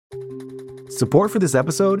Support for this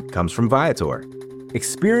episode comes from Viator.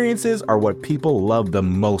 Experiences are what people love the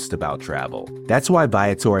most about travel. That's why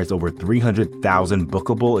Viator has over 300,000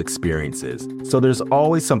 bookable experiences, so there's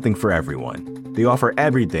always something for everyone. They offer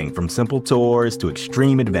everything from simple tours to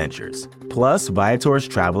extreme adventures. Plus, Viator's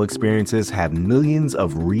travel experiences have millions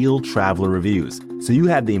of real traveler reviews, so you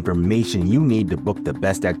have the information you need to book the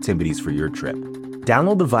best activities for your trip.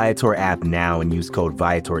 Download the Viator app now and use code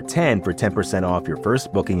Viator10 for 10% off your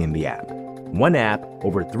first booking in the app. One app,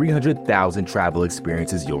 over 300,000 travel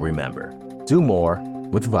experiences you'll remember. Do more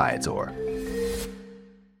with Viator.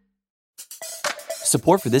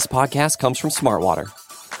 Support for this podcast comes from Smartwater.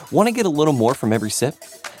 Want to get a little more from every sip?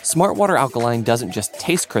 Smartwater Alkaline doesn't just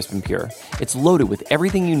taste crisp and pure. It's loaded with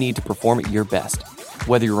everything you need to perform at your best,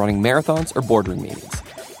 whether you're running marathons or boardroom meetings.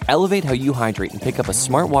 Elevate how you hydrate and pick up a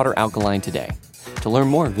Smartwater Alkaline today. To learn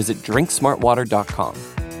more, visit drinksmartwater.com.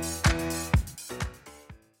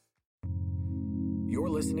 You're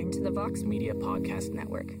listening to the Vox Media Podcast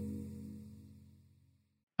Network.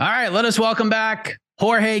 All right, let us welcome back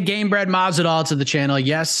Jorge Gamebred Masvidal to the channel.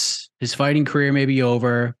 Yes, his fighting career may be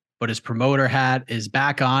over, but his promoter hat is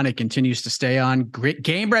back on. It continues to stay on.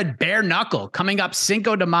 Gamebred Bareknuckle coming up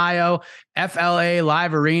Cinco de Mayo, FLA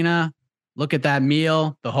Live Arena. Look at that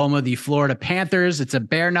meal, the home of the Florida Panthers. It's a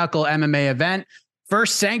Bareknuckle MMA event.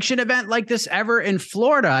 First sanctioned event like this ever in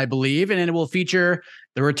Florida, I believe, and it will feature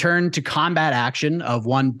the return to combat action of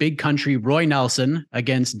one big country Roy Nelson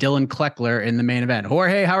against Dylan Kleckler in the main event.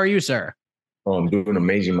 Jorge, how are you, sir? Oh, I'm doing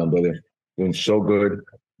amazing, my brother. Doing so good.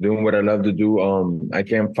 Doing what I love to do. I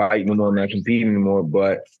can't fight no more. I'm not competing anymore,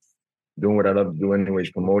 but doing what I love to do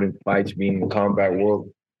anyways, promoting fights, being in the combat world,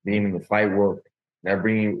 being in the fight world. That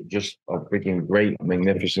brings you just a freaking great,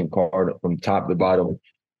 magnificent card from top to bottom.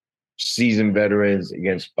 Seasoned veterans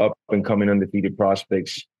against up-and-coming undefeated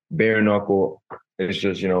prospects. Bare knuckle. It's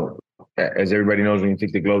just, as everybody knows, when you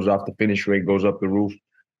take the gloves off, the finish rate goes up the roof.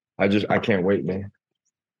 I can't wait, man.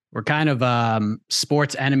 We're kind of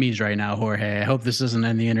sports enemies right now, Jorge. I hope this doesn't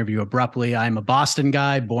end the interview abruptly. I'm a Boston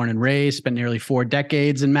guy, born and raised, spent nearly 4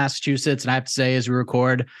 decades in Massachusetts. And I have to say, as we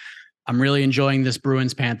record, I'm really enjoying this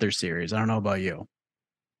Bruins-Panthers series. I don't know about you.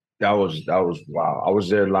 That was wow. I was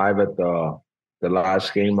there live at the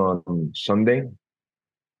last game on Sunday.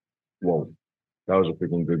 Whoa, that was a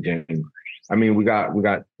freaking good game. I mean, we got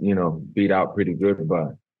beat out pretty good,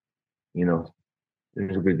 but it was a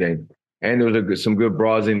good game. And there was some good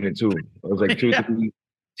brawls in it too. It was like 2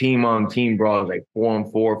 team-on-team brawls, like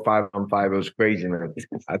 4-on-4, 5-on-5. It was crazy, man.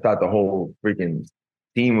 I thought the whole freaking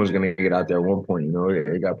team was gonna get out there at one point.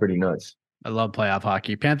 It got pretty nuts. I love playoff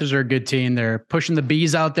hockey. Panthers are a good team. They're pushing the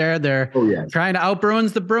bees out there. They're trying to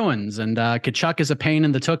out-Bruins the Bruins. And Kachuk is a pain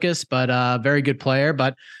in the tuchus, but very good player.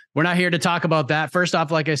 But we're not here to talk about that. First off,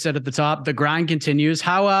 like I said at the top, the grind continues.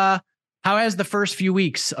 How has the first few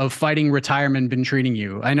weeks of fighting retirement been treating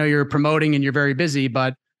you? I know you're promoting and you're very busy,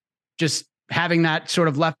 but just having that sort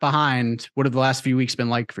of left behind, what have the last few weeks been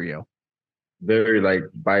like for you? Very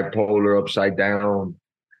bipolar, upside down,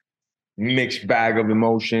 mixed bag of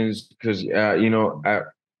emotions. Because at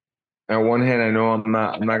one hand, I know I'm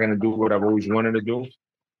not gonna do what I've always wanted to do.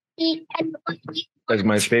 As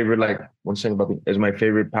my favorite, as my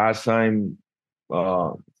favorite pastime,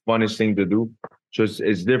 funnest thing to do. So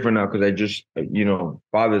it's different now because I just,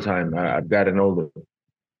 father time. I've gotten older,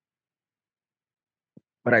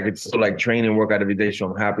 but I could still train and work out every day.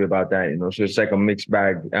 So I'm happy about that. So it's like a mixed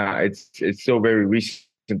bag. It's still very recent.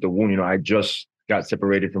 The wound. I just got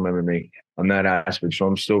separated from MMA on that aspect, so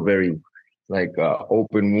I'm still very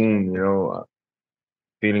open wound.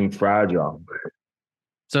 Feeling fragile.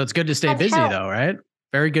 So it's good to stay busy, though, right?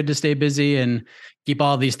 Very good to stay busy and keep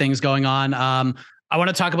all these things going on. I want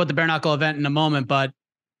to talk about the Bareknuckle event in a moment, but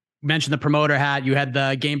you mentioned the promoter hat. You had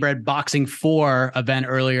the Gamebred Boxing 4 event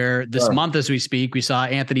earlier this month as we speak. We saw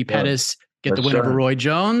Anthony Pettis get the win over Roy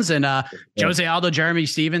Jones, and Jose Aldo, Jeremy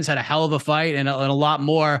Stevens had a hell of a fight and a lot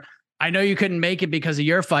more. I know you couldn't make it because of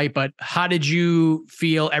your fight, but how did you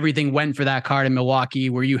feel everything went for that card in Milwaukee?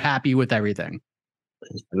 Were you happy with everything?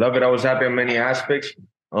 I love it. I was happy on many aspects.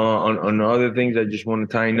 On other things, I just want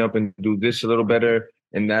to tighten up and do this a little better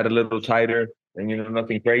and that a little tighter. And,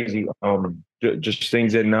 nothing crazy. Just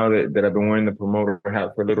things that now that I've been wearing the promoter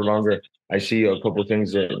hat for a little longer, I see a couple of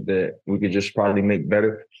things that we could just probably make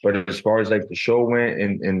better. But as far as the show went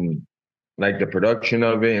and the production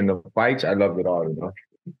of it and the fights, I loved it all.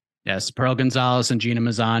 Yes, Pearl Gonzalez and Gina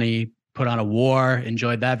Mazzani put on a war.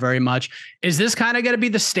 Enjoyed that very much. Is this kind of going to be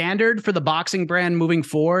the standard for the boxing brand moving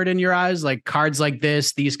forward in your eyes? Like cards like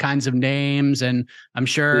this, these kinds of names, and I'm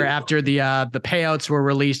sure after the payouts were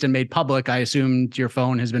released and made public, I assumed your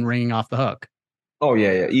phone has been ringing off the hook. Oh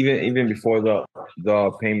yeah. Even before the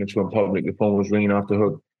payments went public, the phone was ringing off the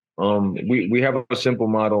hook. We have a simple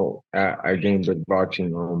model at Gamebred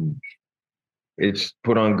Boxing. It's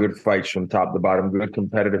put on good fights from top to bottom, good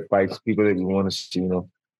competitive fights, people that we want to see.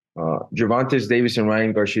 Gervonta Davis and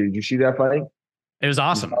Ryan Garcia. Did you see that fight? It was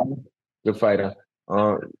awesome. Good fighter.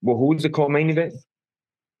 Well, who was the co-main event?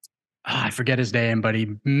 I forget his name, but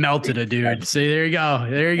he melted a dude. See, there you go.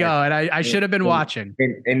 There you go. And I should have been watching.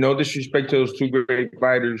 And no disrespect to those two great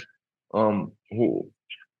fighters, who,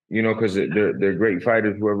 because they're great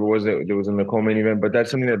fighters, whoever was it that was in the co-main event. But that's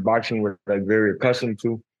something that boxing we're like very accustomed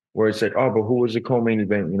to, where it's like, oh, but who was the co-main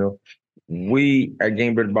event? We at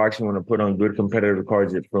Gamebred Boxing want to put on good competitive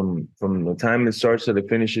cards that from the time it starts to the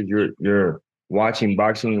finishes, you're watching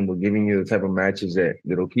boxing, and we're giving you the type of matches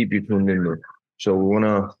that'll keep you tuned in there. So we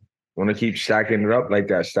wanna keep stacking it up like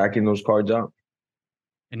that, stacking those cards up.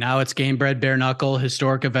 And now it's Gamebred Bareknuckle,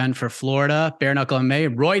 historic event for Florida. Bareknuckle in May.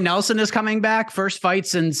 Roy Nelson is coming back. First fight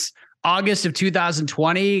since August of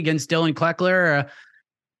 2020 against Dylan Kleckler.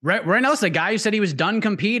 Roy Nelson, a guy who said he was done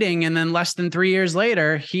competing, and then less than 3 years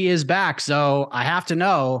later, he is back. So I have to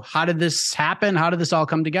know, how did this happen? How did this all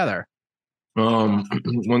come together?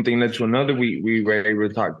 One thing led to another. We were able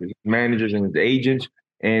to talk to his managers and his agents,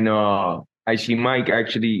 and IC Mike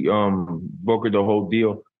actually brokered the whole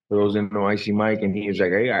deal. For those that know IC Mike, and he was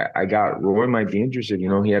like, "Hey, I got Roy might be interested.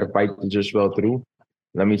 He had a fight that just fell through.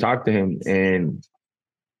 Let me talk to him." And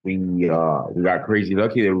we got crazy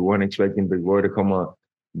lucky that we weren't expecting Big Roy to come on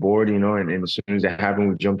board, and as soon as that happened,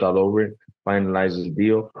 we jumped all over it, finalized the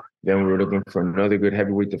deal. Then we were looking for another good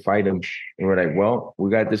heavyweight to fight him, and we're like, well, we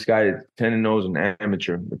got this guy that's 10-0 as an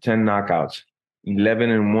amateur with 10 knockouts,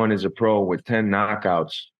 11-1 as a pro with 10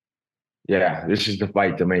 knockouts. Yeah, this is the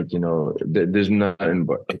fight to make. There's nothing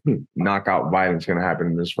but knockout violence going to happen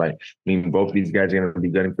in this fight. I mean, both these guys are going to be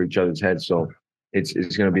gunning for each other's heads, so it's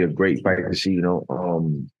going to be a great fight to see. Roy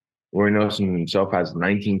Nelson himself has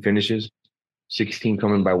 19 finishes, 16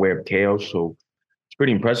 coming by way of KO, so it's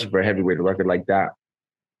pretty impressive for a heavyweight record like that.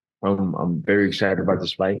 I'm very excited about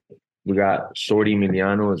this fight. We got Sordi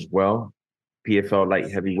Emiliano as well, PFL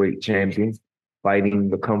light heavyweight champion, fighting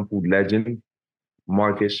the Kung Fu legend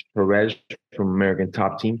Marcus Perez from American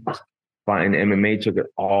Top Team. Fighting MMA, took it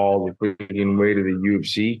all the freaking way to the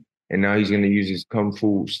UFC, and now he's going to use his Kung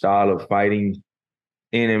Fu style of fighting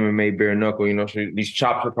in MMA bare knuckle. So these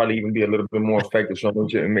chops will probably even be a little bit more effective. So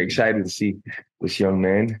I'm excited to see this young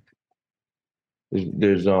man.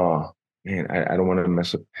 There's man, I don't want to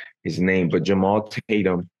mess up his name, but Jamal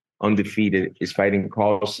Tatum, undefeated, is fighting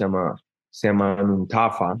Carl Samantafa.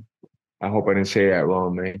 I hope I didn't say that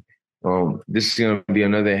wrong, man. This is going to be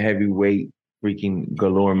another heavyweight freaking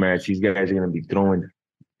galore match. These guys are going to be throwing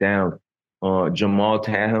down. Jamal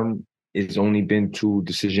Tatum has only been to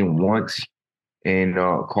decision once, and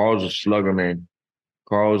Carl's a slugger, man.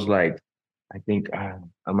 Carl's like, I think I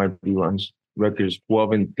might be wrong. Record is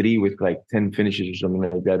 12-3 with like 10 finishes or something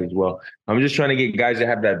like that as well. I'm just trying to get guys that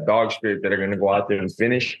have that dog spirit that are going to go out there and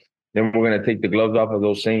finish. Then we're going to take the gloves off of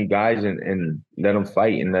those same guys and let them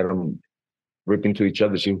fight and let them rip into each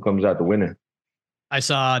other, see who comes out the winner. I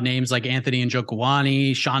saw names like Anthony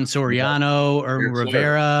Njokuani, Sean Soriano, Irwin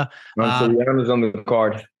Rivera. Soriano's on the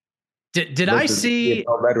card. Did I see?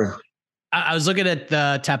 I was looking at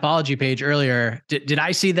the Tapology page earlier. Did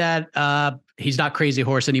I see that he's not Crazy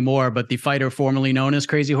Horse anymore, but the fighter formerly known as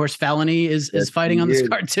Crazy Horse Felony is fighting on this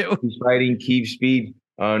card too? He's fighting Keith Speed,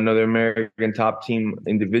 another American Top Team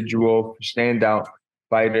individual standout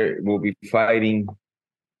fighter. Will be fighting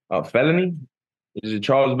Felony. Is it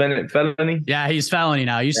Charles Bennett Felony? Yeah, he's Felony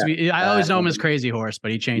now. Used to be. I always know him as Crazy Horse,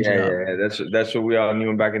 but he changed it up. Yeah, that's what we all knew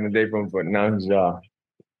him back in the day from. But now he's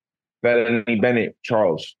Felony Bennett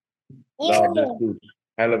Charles.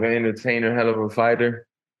 Hell of an entertainer, hell of a fighter.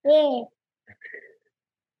 Yeah.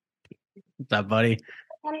 What's up, buddy?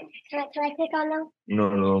 Can I click on them?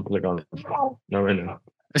 No, click on it. Not right now.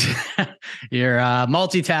 You're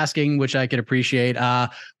multitasking, which I could appreciate.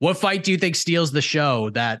 What fight do you think steals the show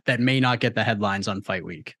that may not get the headlines on fight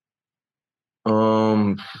week?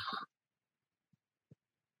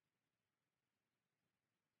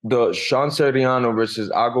 The Sean Soriano versus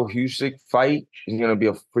Ago Husick fight is gonna be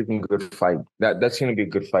a freaking good fight. That's gonna be a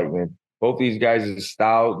good fight, man. Both these guys'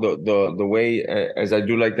 style, the way, as I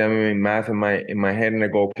do like the MMA math in my head, and I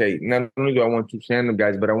go, okay, not only do I want two stand-up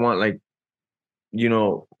guys, but I want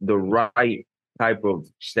the right type of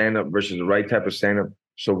stand-up versus the right type of stand-up,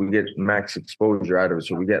 so we get max exposure out of it.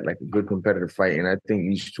 So we get like a good competitive fight, and I think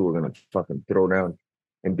these two are gonna fucking throw down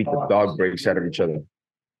and beat the dog breaks out of each other.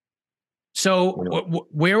 So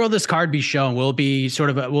where will this card be shown? Will it be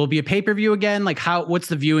will it be a pay-per-view again? Like what's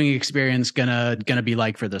the viewing experience gonna be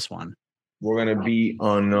like for this one? We're gonna be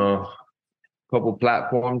on a couple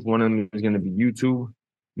platforms. One of them is gonna be YouTube,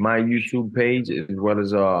 my YouTube page, as well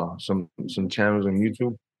as some channels on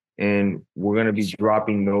YouTube. And we're gonna be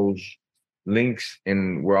dropping those links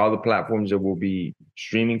and where all the platforms that will be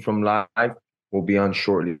streaming from live will be on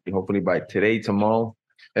shortly. Hopefully by today, tomorrow.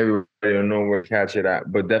 Everybody will know where to catch it at,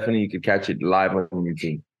 but definitely you could catch it live on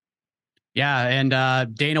YouTube. Yeah,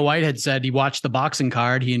 and Dana White had said he watched the boxing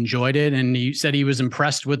card, he enjoyed it, and he said he was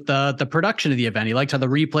impressed with the production of the event. He liked how the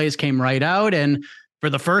replays came right out, and for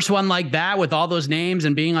the first one like that, with all those names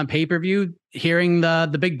and being on pay-per-view, hearing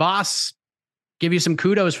the big boss give you some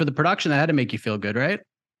kudos for the production, that had to make you feel good, right?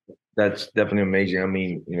 That's definitely amazing. I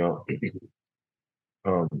mean,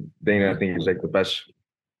 Dana, I think is like the best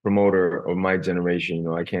promoter of my generation.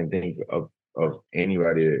 I can't think of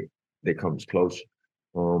anybody that comes close.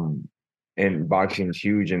 And boxing is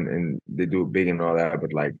huge and they do it big and all that,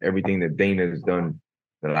 but like everything that Dana has done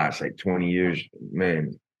the last like 20 years,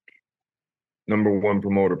 man, number one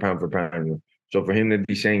promoter pound for pound. So for him to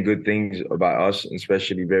be saying good things about us,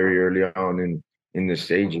 especially very early on in the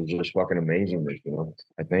stage, is just fucking amazing.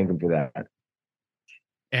 I thank him for that.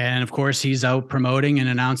 And of course, he's out promoting and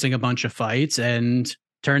announcing a bunch of fights. And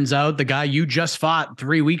turns out the guy you just fought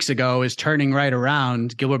 3 weeks ago is turning right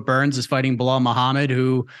around. Gilbert Burns is fighting Bilal Muhammad,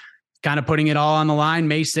 who kind of putting it all on the line.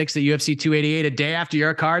 May 6th at UFC 288, a day after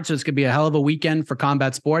your card. So it's going to be a hell of a weekend for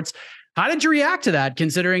combat sports. How did you react to that,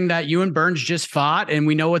 considering that you and Burns just fought and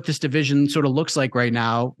we know what this division sort of looks like right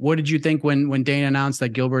now? What did you think when Dana announced that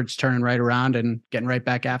Gilbert's turning right around and getting right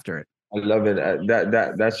back after it? I love it.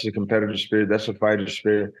 That's the competitive spirit. That's the fighter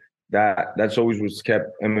spirit. That's always what's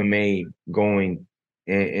kept MMA going.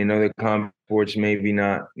 In other combat sports, maybe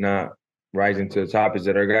not rising to the top, is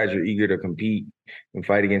that our guys are eager to compete and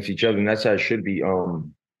fight against each other, and that's how it should be.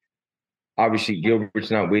 Obviously, Gilbert's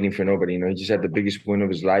not waiting for nobody. He just had the biggest win of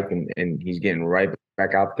his life, and he's getting right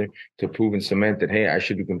back out there to prove and cement that, hey, I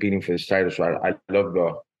should be competing for this title. So I love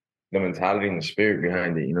the mentality and the spirit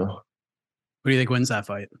behind it. Who do you think wins that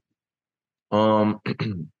fight? I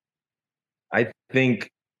think,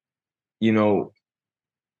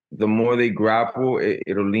 the more they grapple,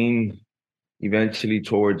 it'll lean eventually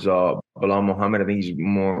towards Bilal Muhammad. I think he's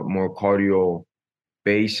more cardio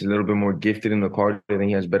based, a little bit more gifted in the cardio. I think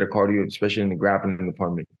he has better cardio, especially in the grappling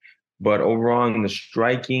department. But overall, in the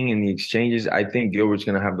striking and the exchanges, I think Gilbert's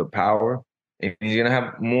gonna have the power, and he's gonna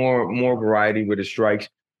have more variety with his strikes.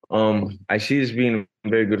 I see this being a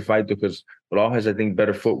very good fight because Bilal has, I think,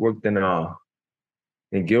 better footwork than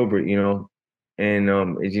Gilbert.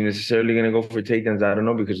 And is he necessarily going to go for takedowns? I don't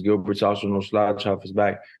know, because Gilbert's also no slouch off his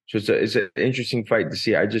back. So it's an interesting fight to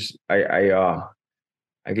see. I can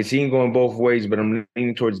see him going both ways, but I'm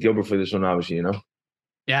leaning towards Gilbert for this one, obviously.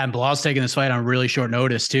 Yeah, and Bilal's taking this fight on really short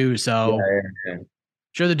notice too. So yeah.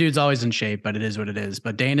 Sure, the dude's always in shape, but it is what it is.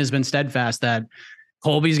 But Dana's been steadfast that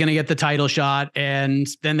Colby's going to get the title shot, and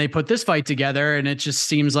then they put this fight together, and it just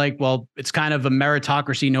seems like, well, it's kind of a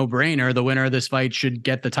meritocracy no-brainer. The winner of this fight should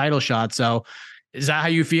get the title shot. So is that how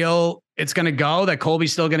you feel it's going to go, that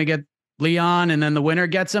Colby's still going to get Leon and then the winner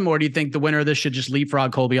gets him? Or do you think the winner of this should just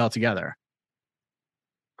leapfrog Colby altogether?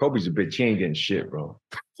 Colby's a bitch. He ain't getting shit, bro.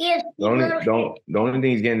 Yes. The only thing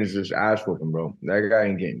he's getting is this ass whooping, bro. That guy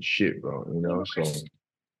ain't getting shit, bro. So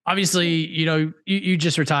obviously, you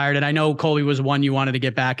just retired, and I know Colby was one you wanted to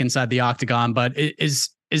get back inside the octagon, but is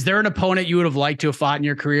there an opponent you would have liked to have fought in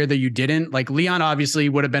your career that you didn't? Like Leon obviously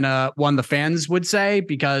would have been one the fans would say,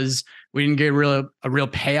 because we didn't get a real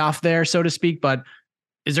payoff there, so to speak. But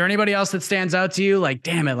is there anybody else that stands out to you? Like,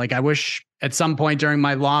 damn it, like I wish at some point during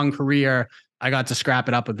my long career I got to scrap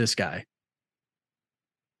it up with this guy.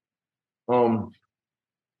 I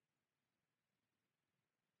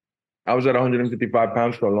was at 155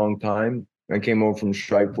 pounds for a long time. I came over from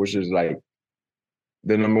Strikeforce, is like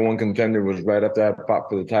the number one contender, was right after I fought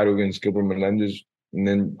for the title against Gilbert Melendez. And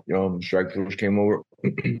then Strikeforce came over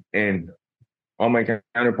and all my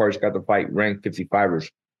counterparts got to fight ranked 55ers.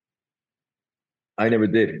 I never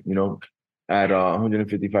did, at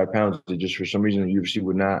 155 pounds. It just, for some reason, the UFC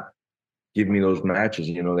would not give me those matches.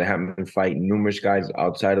 They had me fight numerous guys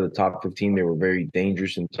outside of the top 15. They were very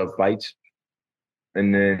dangerous and tough fights.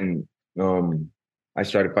 And then I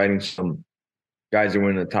started fighting some guys that were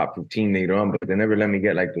in the top 15 later on, but they never let me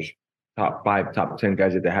get like those top 5, top 10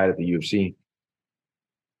 guys that they had at the UFC.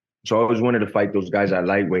 So I always wanted to fight those guys at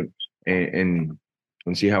lightweight and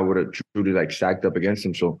see how I would have truly like stacked up against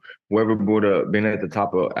them. So whoever would have been at the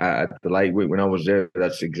top at the lightweight when I was there,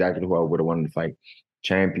 that's exactly who I would have wanted to fight.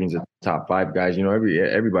 Champions, the top 5 guys,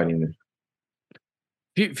 everybody in there.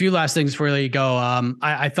 Few last things before I let you go.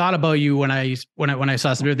 I thought about you when I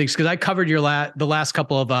saw some different things, because I covered the last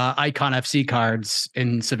couple of Icon FC cards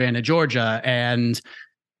in Savannah, Georgia, and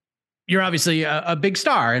you're obviously a big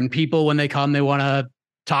star, and people, when they come, they want to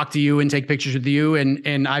talk to you and take pictures with you.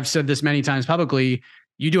 And I've said this many times publicly,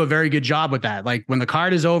 you do a very good job with that. Like when the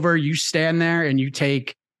card is over, you stand there and you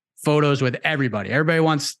take photos with everybody. Everybody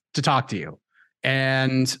wants to talk to you.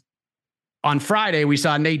 And on Friday, we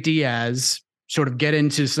saw Nate Diaz sort of get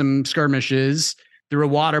into some skirmishes, threw a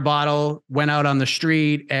water bottle, went out on the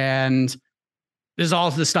street, and there's all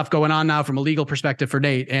this stuff going on now from a legal perspective for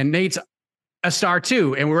Nate. And Nate's a star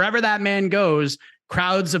too. And wherever that man goes,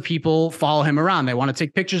 crowds of people follow him around. They want to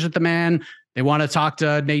take pictures with the man. They want to talk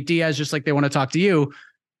to Nate Diaz just like they want to talk to you.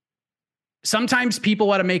 Sometimes people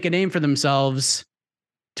want to make a name for themselves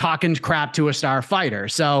talking crap to a star fighter.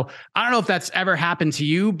 So I don't know if that's ever happened to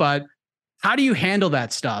you, but how do you handle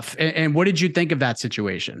that stuff? And what did you think of that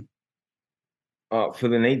situation? For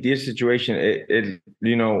the Nate Diaz situation,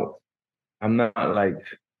 I'm not like,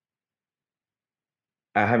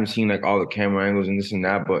 I haven't seen like all the camera angles and this and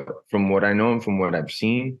that, but from what I know and from what I've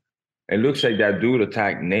seen, it looks like that dude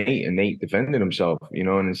attacked Nate and Nate defended himself,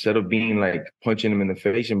 and instead of being like punching him in the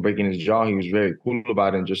face and breaking his jaw, he was very cool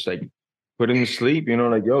about it and just like put him to sleep,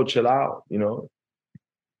 like, yo, chill out,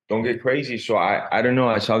 don't get crazy. So I don't know.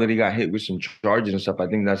 I saw that he got hit with some charges and stuff. I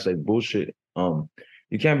think that's like bullshit.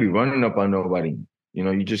 You can't be running up on nobody.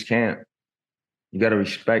 You just can't. You got to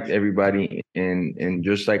respect everybody. And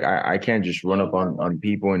just like I can't just run up on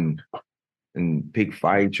people and pick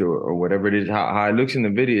fights or whatever it is. How it looks in the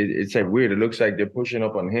video, it's like weird. It looks like they're pushing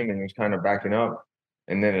up on him and he's kind of backing up.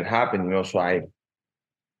 And then it happened, so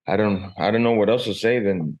I don't know what else to say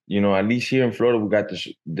than, at least here in Florida, we got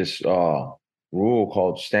this rule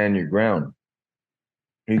called stand your ground.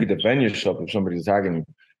 You can defend yourself if somebody's attacking you.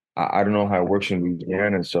 I don't know how it works in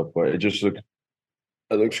Louisiana and stuff, but it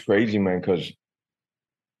looks crazy, man, because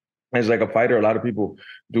as like a fighter, a lot of people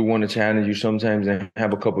do want to challenge you sometimes and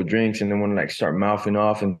have a couple drinks and then want to like start mouthing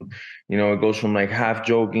off, and it goes from like half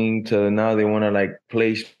joking to now they want to like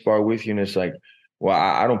play spar with you, and it's like, well,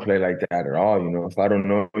 I don't play like that at all. If I don't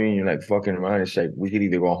know you and you're like fucking around, it's like we could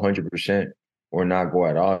either go 100% or not go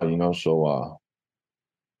at all. So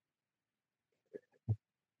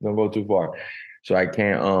don't go too far. So I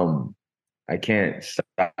can't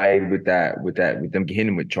side with them hitting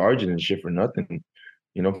him with charges and shit for nothing,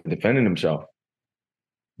 for defending himself.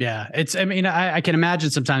 Yeah, I can imagine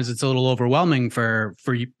sometimes it's a little overwhelming for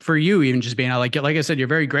you, even just being out. Like I said, you're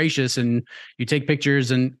very gracious and you take pictures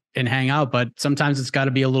and hang out, but sometimes it's got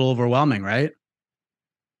to be a little overwhelming, right?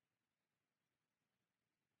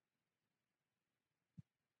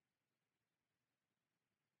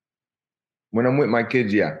 When I'm with my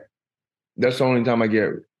kids, yeah, that's the only time I get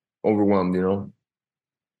overwhelmed.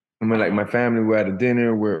 I mean, like my family, we're at a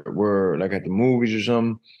dinner, we're like at the movies or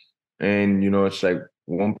something, and it's like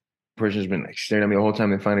one person's been like staring at me the whole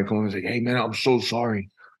time. They finally come and say, "Hey, man, I'm so sorry,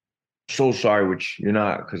 which you're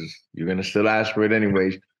not, because you're gonna still ask for it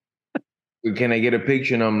anyways. Can I get a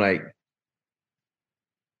picture?" And I'm like,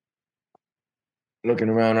 looking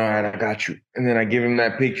around, all right, I got you. And then I give him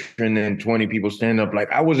that picture, and then 20 people stand up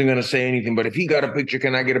like, I wasn't gonna say anything, but if he got a picture,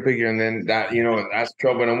 can I get a picture? And then that, that's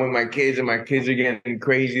trouble. And I'm with my kids, and my kids are getting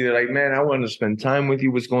crazy. They're like, man, I want to spend time with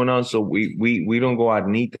you. What's going on? So we don't go out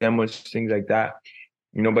and eat that much, things like that.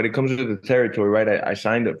 But it comes with the territory, right? I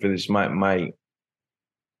signed up for this. My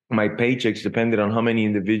paychecks depended on how many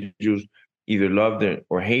individuals either loved it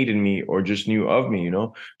or hated me or just knew of me,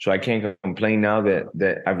 so I can't complain now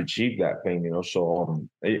that I've achieved that fame, so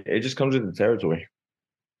it just comes with the territory.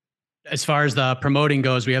 As far as the promoting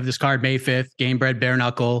goes, we have this card May 5th, Gamebred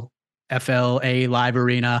Bareknuckle, FLA Live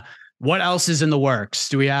Arena. What else is in the works?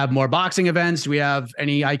 Do we have more boxing events? Do we have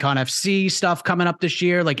any Icon FC stuff coming up this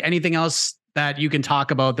year? Like anything else that you can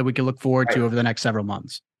talk about that we can look forward to over the next several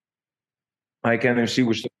months? Icon FC,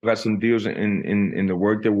 we still got some deals in the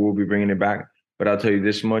work that we'll be bringing it back. But I'll tell you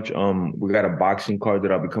this much: we got a boxing card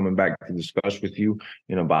that I'll be coming back to discuss with you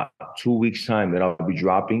in about 2 weeks' time that I'll be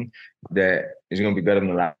dropping. That is going to be better than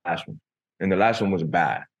the last one. And the last one was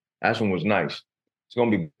bad. Last one was nice. It's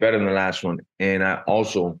going to be better than the last one. And I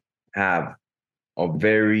also have a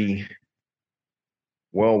very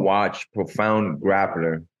well-watched, profound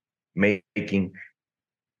grappler making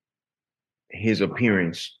his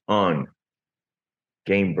appearance on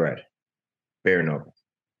Gamebred, Bareknuckle.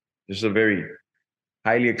 This is a very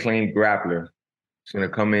highly acclaimed grappler. It's going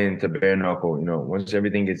to come into Bareknuckle. Once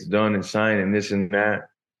everything gets done and signed and this and that,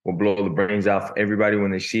 we'll blow the brains off everybody when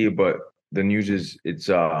they see it. But the news is it's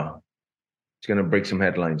going to break some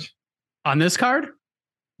headlines. On this card?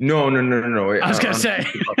 No. I was gonna say.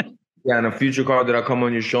 Yeah, in a future card that I'll come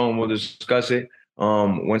on your show and we'll discuss it.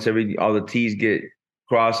 Once all the T's get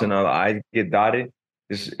crossed and all the I's get dotted,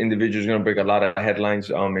 this individual is gonna break a lot of headlines.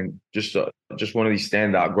 And just one of these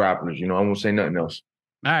standout grapplers. You know, I won't say nothing else.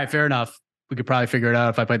 All right, fair enough. We could probably figure it out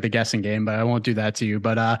if I played the guessing game, but I won't do that to you.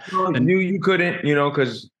 But you couldn't, you know,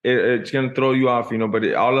 because it's gonna throw you off, you know.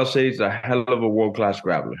 But all I'll say is a hell of a world-class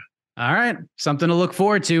grappler. All right, something to look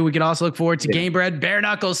forward to. We can also look forward to Gamebred,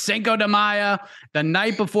 Bareknuckle, Cinco de Mayo, the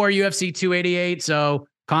night before UFC 288. So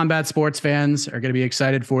combat sports fans are going to be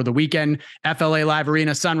excited for the weekend. FLA Live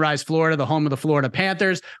Arena, Sunrise, Florida, the home of the Florida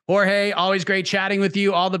Panthers. Jorge, always great chatting with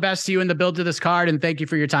you. All the best to you in the build to this card, and thank you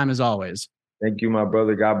for your time as always. Thank you, my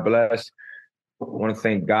brother. God bless. I want to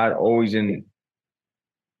thank God always in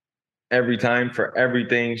every time for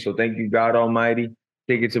everything. So thank you, God Almighty.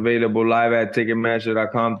 Tickets available live at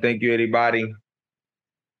Ticketmaster.com. Thank you, everybody.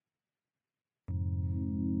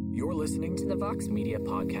 You're listening to the Vox Media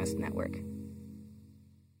Podcast Network.